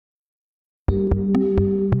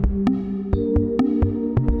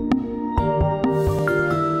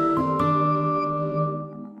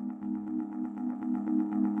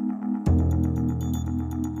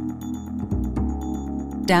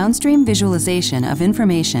Downstream visualization of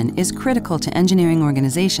information is critical to engineering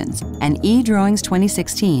organizations, and eDrawings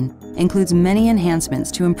 2016 includes many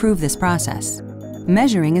enhancements to improve this process.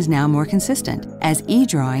 Measuring is now more consistent, as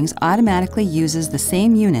eDrawings automatically uses the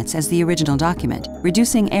same units as the original document,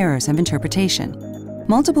 reducing errors of interpretation.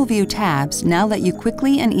 Multiple view tabs now let you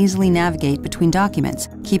quickly and easily navigate between documents,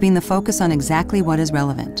 keeping the focus on exactly what is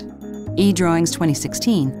relevant. eDrawings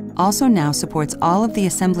 2016 also now supports all of the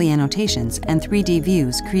assembly annotations and 3D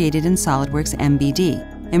views created in SOLIDWORKS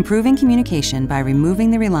MBD, improving communication by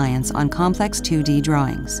removing the reliance on complex 2D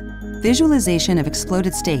drawings. Visualization of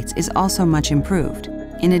exploded states is also much improved.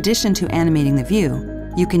 In addition to animating the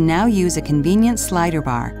view, you can now use a convenient slider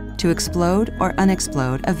bar to explode or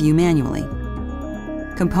unexplode a view manually.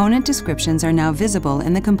 Component descriptions are now visible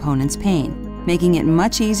in the Components pane, making it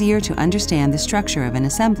much easier to understand the structure of an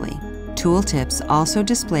assembly. Tooltips also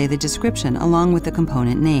display the description along with the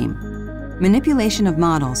component name. Manipulation of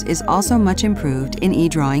models is also much improved in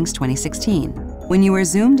eDrawings 2016. When you are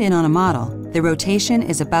zoomed in on a model, the rotation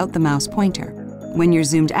is about the mouse pointer. When you're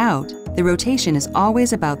zoomed out, the rotation is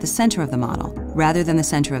always about the center of the model, rather than the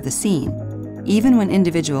center of the scene, even when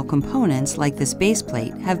individual components like this base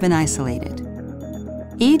plate have been isolated.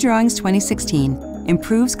 eDrawings 2016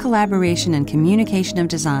 improves collaboration and communication of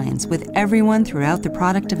designs with everyone throughout the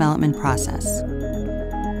product development process.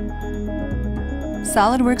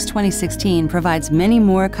 SOLIDWORKS 2016 provides many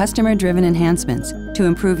more customer-driven enhancements to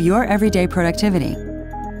improve your everyday productivity.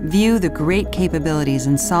 View the great capabilities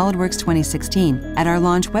in SOLIDWORKS 2016 at our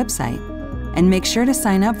launch website, and make sure to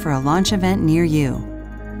sign up for a launch event near you.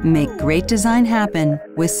 Make great design happen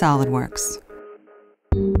with SOLIDWORKS.